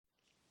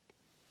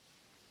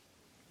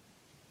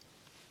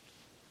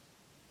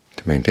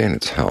To maintain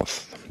its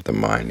health, the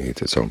mind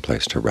needs its own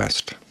place to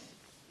rest.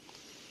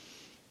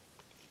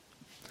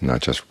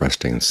 Not just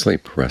resting in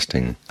sleep,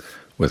 resting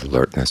with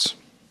alertness,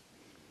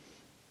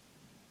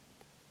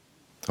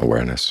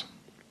 awareness.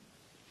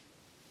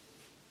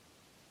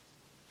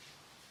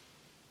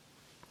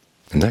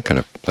 And that kind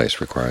of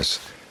place requires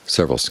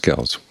several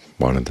skills.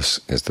 One of this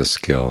is the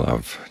skill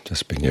of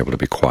just being able to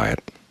be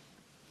quiet,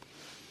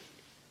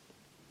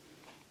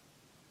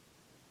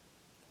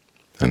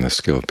 and the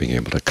skill of being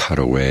able to cut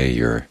away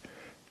your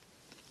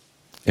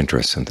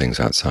interests in things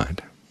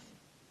outside.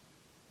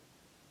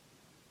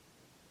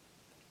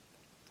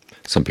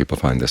 Some people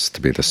find this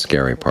to be the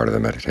scary part of the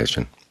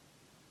meditation.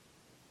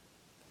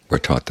 We're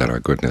taught that our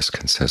goodness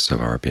consists of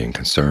our being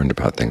concerned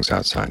about things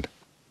outside.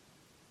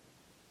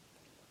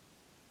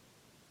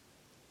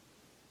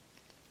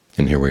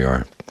 And here we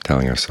are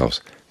telling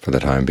ourselves, for the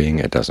time being,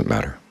 it doesn't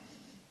matter.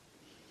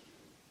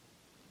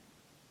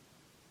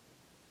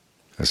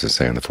 As they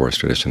say in the forest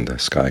tradition, the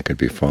sky could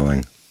be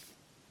falling.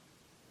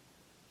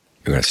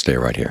 You're going to stay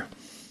right here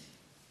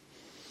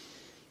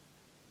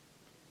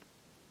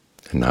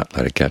and not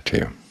let it get to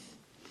you,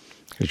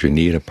 because you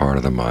need a part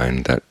of the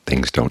mind that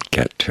things don't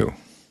get to.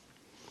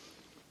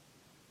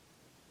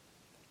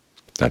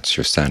 That's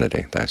your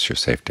sanity. That's your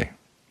safety.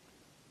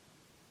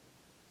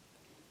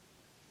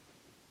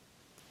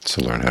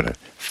 So learn how to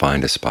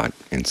find a spot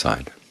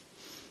inside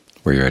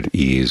where you're at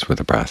ease with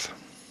the breath,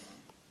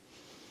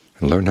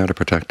 and learn how to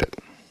protect it.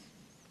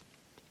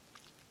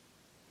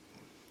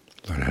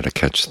 Learn how to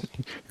catch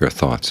your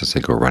thoughts as they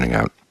go running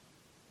out,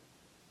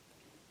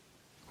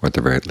 or at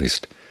the very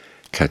least,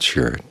 catch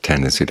your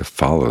tendency to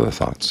follow the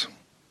thoughts.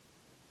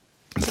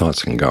 The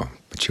thoughts can go,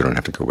 but you don't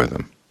have to go with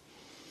them.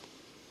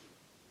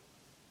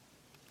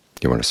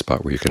 You want a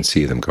spot where you can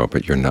see them go,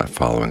 but you're not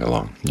following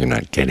along. You're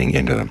not getting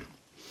into them.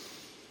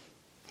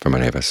 For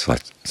many of us,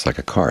 it's like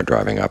a car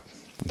driving up.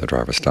 The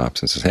driver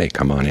stops and says, "Hey,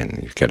 come on in."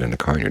 You get in the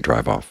car and you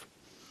drive off.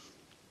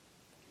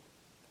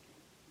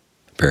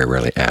 Very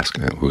rarely ask,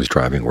 who's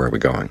driving, where are we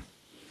going?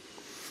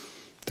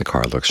 The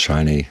car looks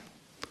shiny,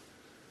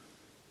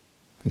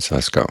 and so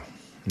let's go.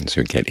 And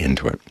so you get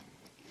into it.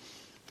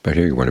 But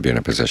here you want to be in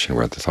a position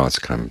where the thoughts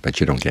come, but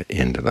you don't get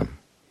into them.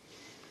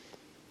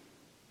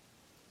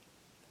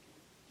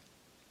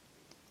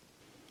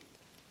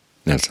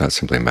 And it's not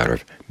simply a matter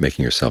of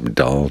making yourself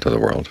dull to the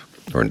world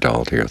or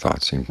dull to your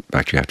thoughts. In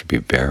fact, you have to be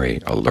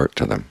very alert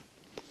to them,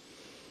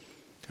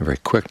 and very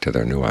quick to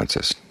their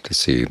nuances, to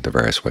see the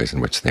various ways in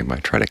which they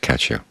might try to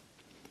catch you,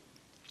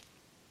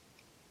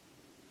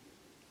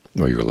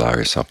 or you allow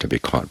yourself to be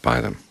caught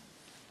by them.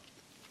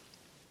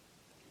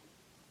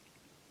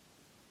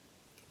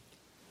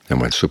 And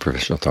when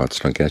superficial thoughts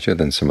don't get you,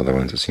 then some of the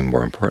ones that seem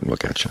more important will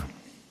get you.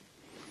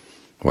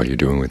 What are you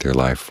doing with your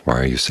life? Why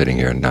are you sitting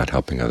here and not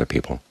helping other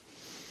people?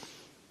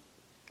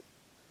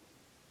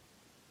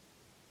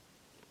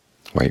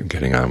 Why are you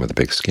getting on with the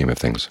big scheme of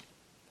things?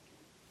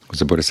 As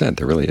the Buddha said,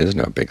 there really is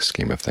no big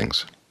scheme of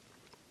things.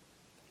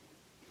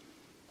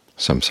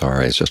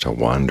 Samsara is just a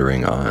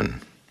wandering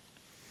on,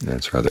 and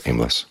it's rather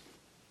aimless.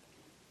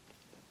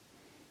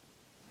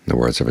 In the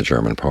words of a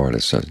German poet,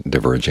 it's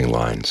diverging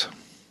lines.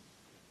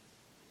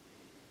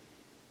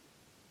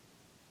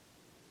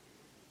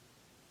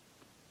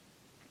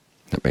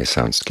 That may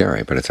sound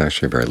scary, but it's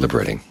actually very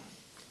liberating.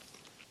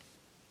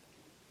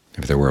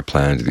 If there were a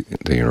plan to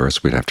the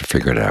universe, we'd have to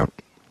figure it out.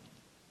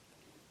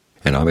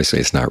 And obviously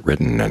it's not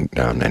written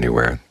down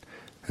anywhere.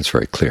 It's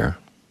very clear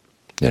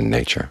in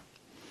nature.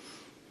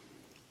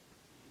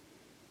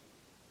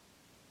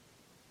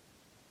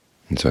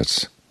 And so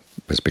it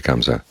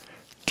becomes a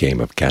game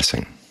of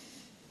guessing.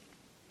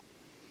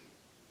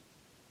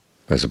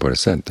 As the Buddha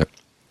said,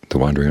 the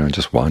wandering on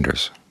just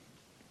wanders.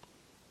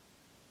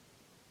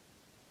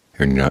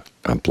 You're not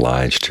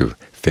obliged to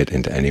fit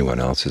into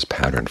anyone else's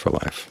pattern for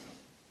life,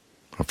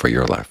 or for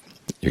your life.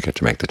 You get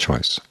to make the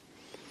choice.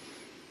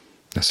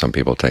 Now, some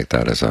people take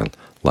that as a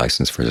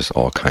license for just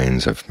all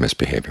kinds of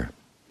misbehavior.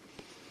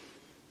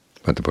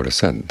 But the Buddha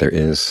said there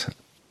is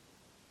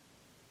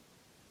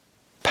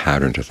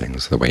pattern to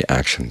things, the way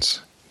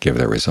actions give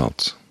their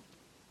results.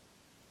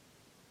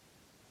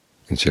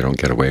 And so you don't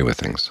get away with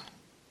things.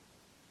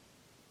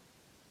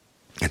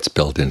 It's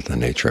built into the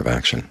nature of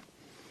action.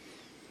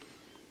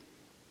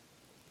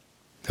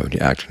 That when you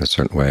act in a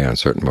certain way on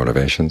certain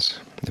motivations,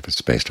 if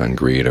it's based on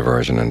greed,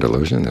 aversion, and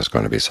delusion, there's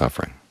going to be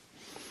suffering.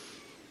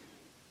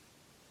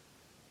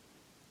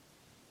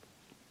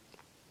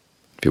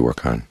 If you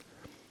work on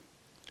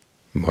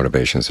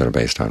motivations that are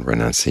based on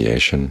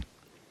renunciation,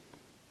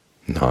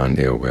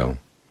 non-ill will,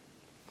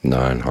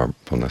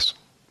 non-harmfulness,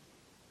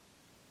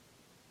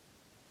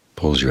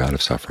 pulls you out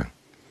of suffering.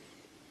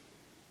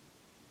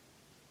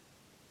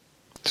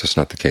 So it's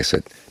not the case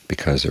that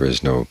because there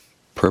is no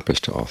purpose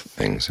to all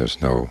things,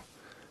 there's no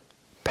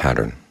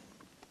pattern.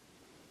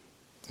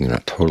 You're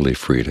not totally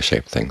free to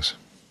shape things.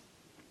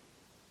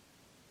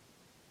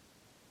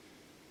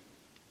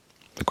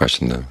 The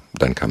question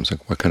then comes,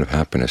 what kind of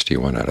happiness do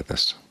you want out of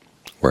this?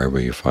 Where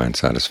will you find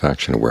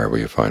satisfaction? Where will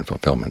you find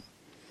fulfillment?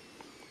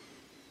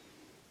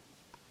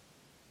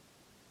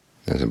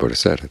 As the Buddha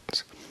said,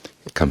 it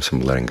comes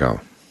from letting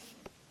go.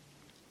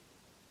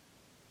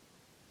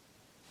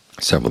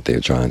 Several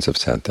theologians have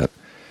said that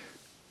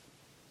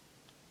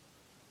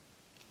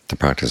the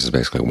practice is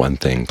basically one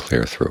thing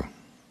clear through.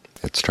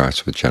 It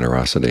starts with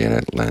generosity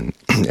and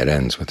it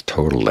ends with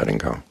total letting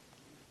go.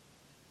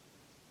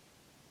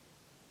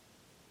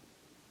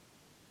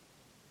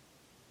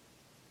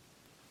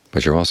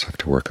 But you also have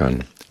to work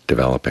on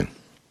developing.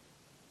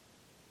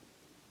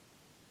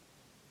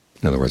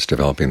 In other words,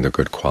 developing the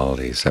good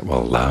qualities that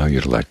will allow you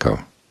to let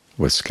go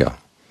with skill.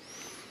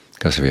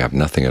 Because if you have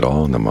nothing at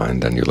all in the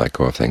mind, then you let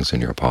go of things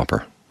and you're a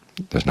pauper.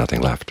 There's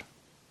nothing left.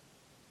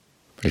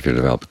 But if you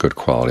develop good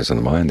qualities in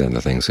the mind, then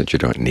the things that you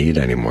don't need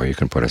anymore you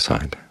can put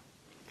aside,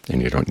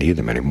 and you don't need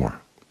them anymore.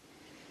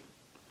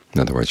 In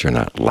other words, you're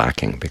not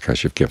lacking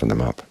because you've given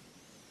them up.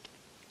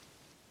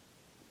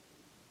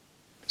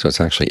 So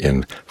it's actually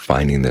in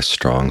finding this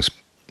strong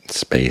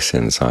space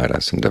inside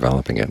us and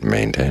developing it and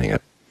maintaining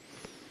it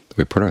that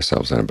we put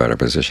ourselves in a better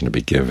position to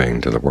be giving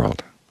to the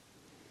world.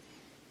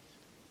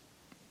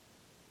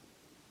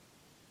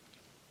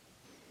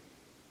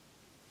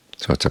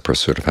 So it's a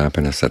pursuit of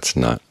happiness that's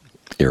not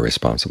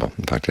irresponsible.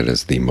 In fact, it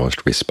is the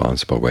most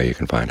responsible way you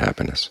can find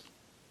happiness.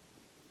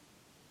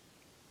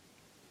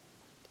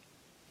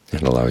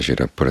 It allows you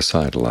to put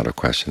aside a lot of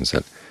questions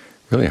that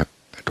really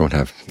don't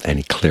have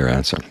any clear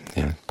answer.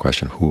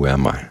 Question, who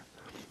am I? I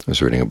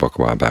was reading a book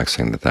a while back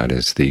saying that that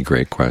is the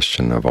great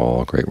question of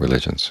all great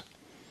religions.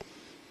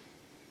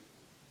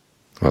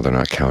 Well, they're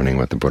not counting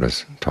what the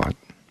Buddha's taught,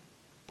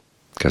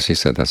 because he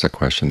said that's a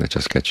question that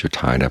just gets you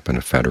tied up in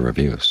a fetter of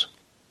views.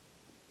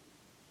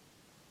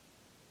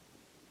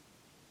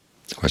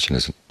 The question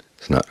is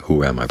not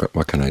who am I, but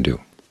what can I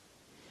do?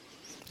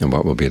 And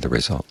what will be the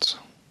results?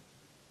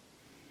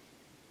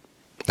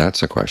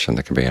 That's a question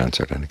that can be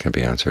answered, and it can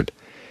be answered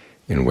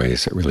in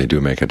ways that really do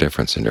make a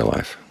difference in your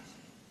life.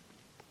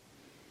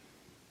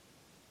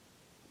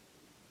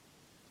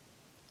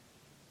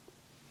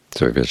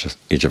 So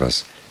each of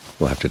us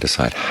will have to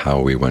decide how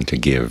we want to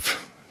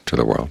give to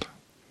the world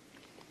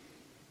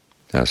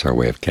as our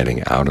way of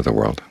getting out of the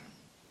world.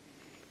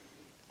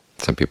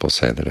 Some people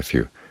say that if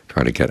you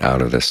try to get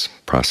out of this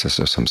process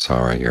of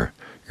samsara,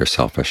 you're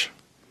selfish.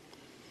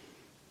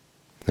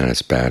 And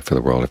it's bad for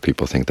the world if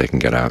people think they can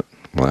get out.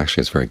 Well,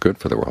 actually, it's very good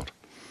for the world,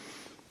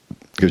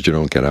 because you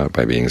don't get out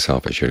by being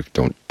selfish. You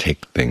don't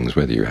take things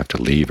with you. You have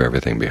to leave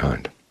everything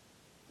behind.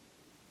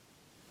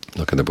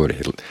 Look at the Buddha.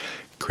 He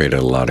created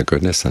a lot of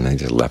goodness, and then he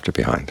just left it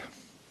behind.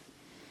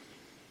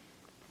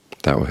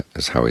 That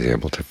is how he's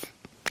able to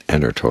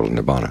enter total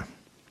nibbana.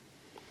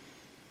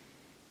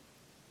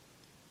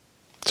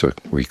 So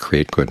we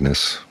create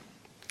goodness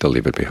to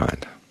leave it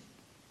behind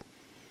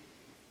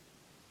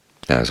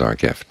as our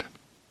gift.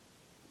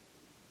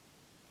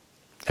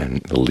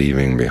 And the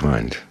leaving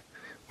behind,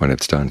 when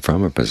it's done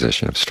from a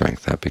position of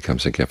strength, that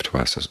becomes a gift to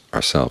us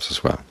ourselves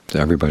as well. So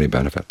everybody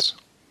benefits.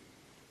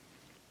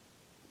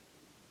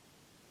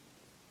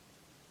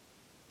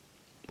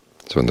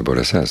 So when the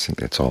Buddha says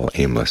it's all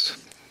aimless,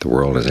 the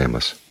world is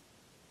aimless,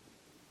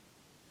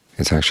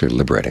 it's actually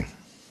liberating.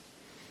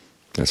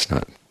 It's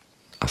not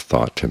a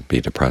thought to be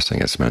depressing.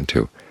 It's meant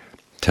to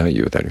tell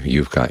you that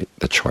you've got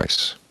the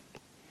choice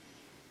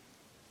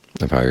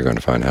of how you're going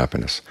to find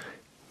happiness,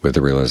 with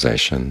the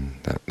realization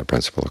that the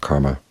principle of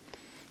karma,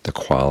 the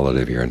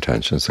quality of your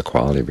intentions, the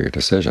quality of your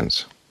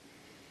decisions,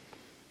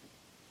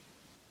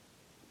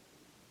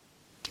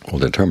 will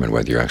determine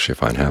whether you actually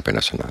find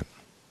happiness or not,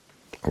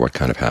 or what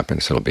kind of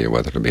happiness it'll be,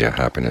 whether it'll be a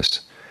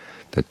happiness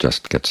that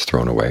just gets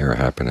thrown away or a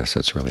happiness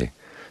that's really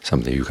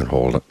something you can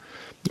hold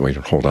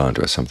on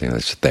to, as something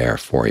that's there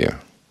for you.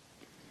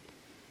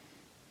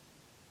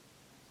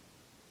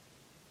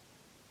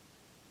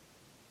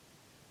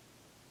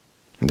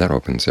 And that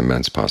opens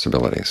immense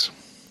possibilities.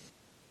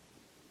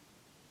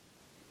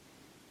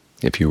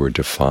 If you were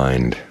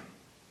defined,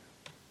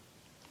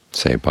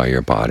 say, by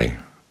your body,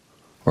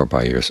 or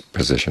by your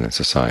position in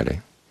society,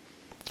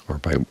 or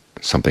by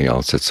something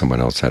else that someone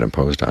else had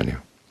imposed on you,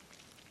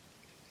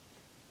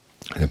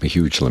 there'd be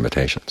huge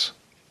limitations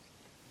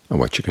on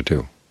what you could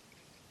do.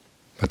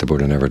 But the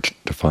Buddha never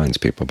defines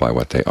people by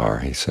what they are.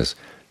 He says,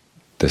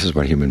 this is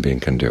what a human being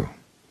can do.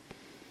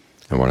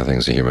 And one of the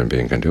things a human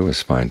being can do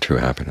is find true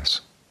happiness.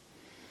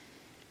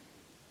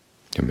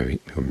 Human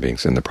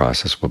beings in the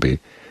process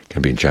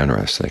can be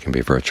generous, they can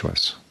be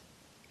virtuous.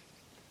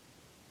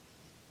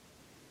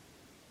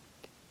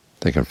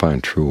 They can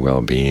find true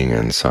well-being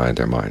inside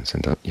their minds,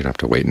 and you don't have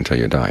to wait until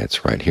you die.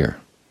 It's right here.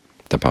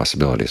 The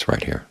possibility is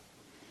right here.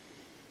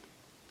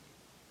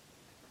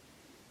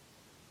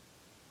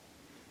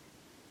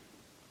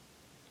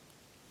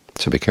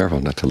 So be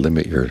careful not to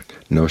limit your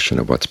notion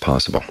of what's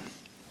possible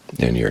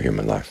in your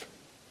human life.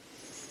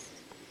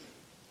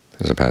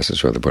 There's a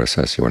passage where the Buddha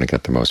says you want to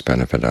get the most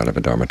benefit out of a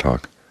Dharma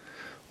talk.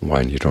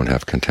 1, you don't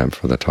have contempt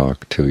for the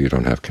talk. 2, you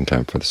don't have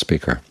contempt for the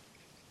speaker.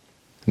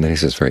 And then he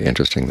says very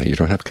interestingly, you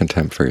don't have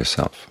contempt for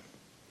yourself.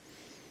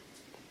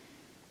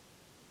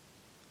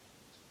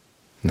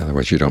 In other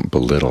words, you don't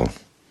belittle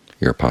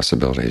your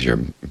possibilities,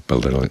 you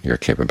belittle your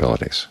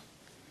capabilities.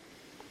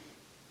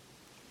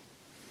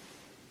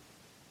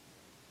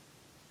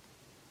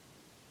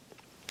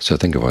 So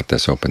think of what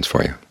this opens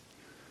for you.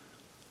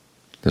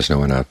 There's no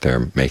one out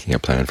there making a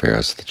plan for you.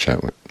 As the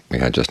chat we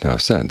had just now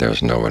said,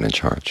 there's no one in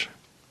charge.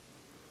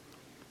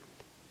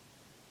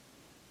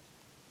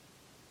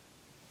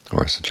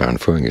 Or as John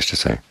Fuang used to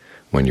say,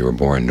 when you were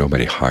born,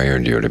 nobody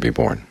hired you to be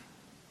born.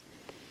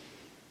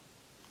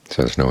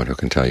 So there's no one who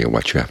can tell you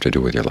what you have to do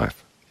with your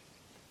life.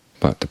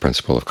 But the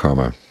principle of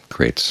karma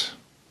creates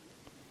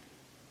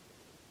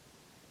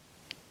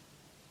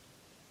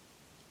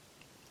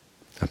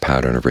a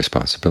pattern of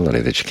responsibility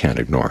that you can't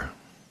ignore.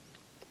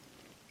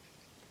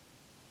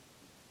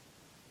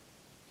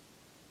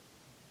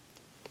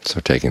 So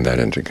taking that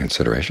into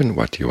consideration,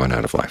 what do you want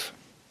out of life?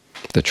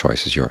 The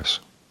choice is yours.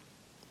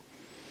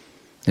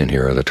 And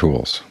here are the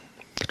tools.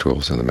 The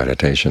tools of the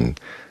meditation,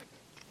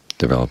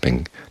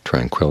 developing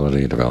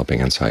tranquility, developing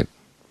insight.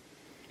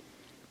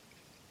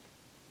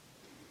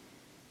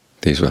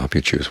 These will help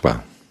you choose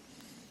well.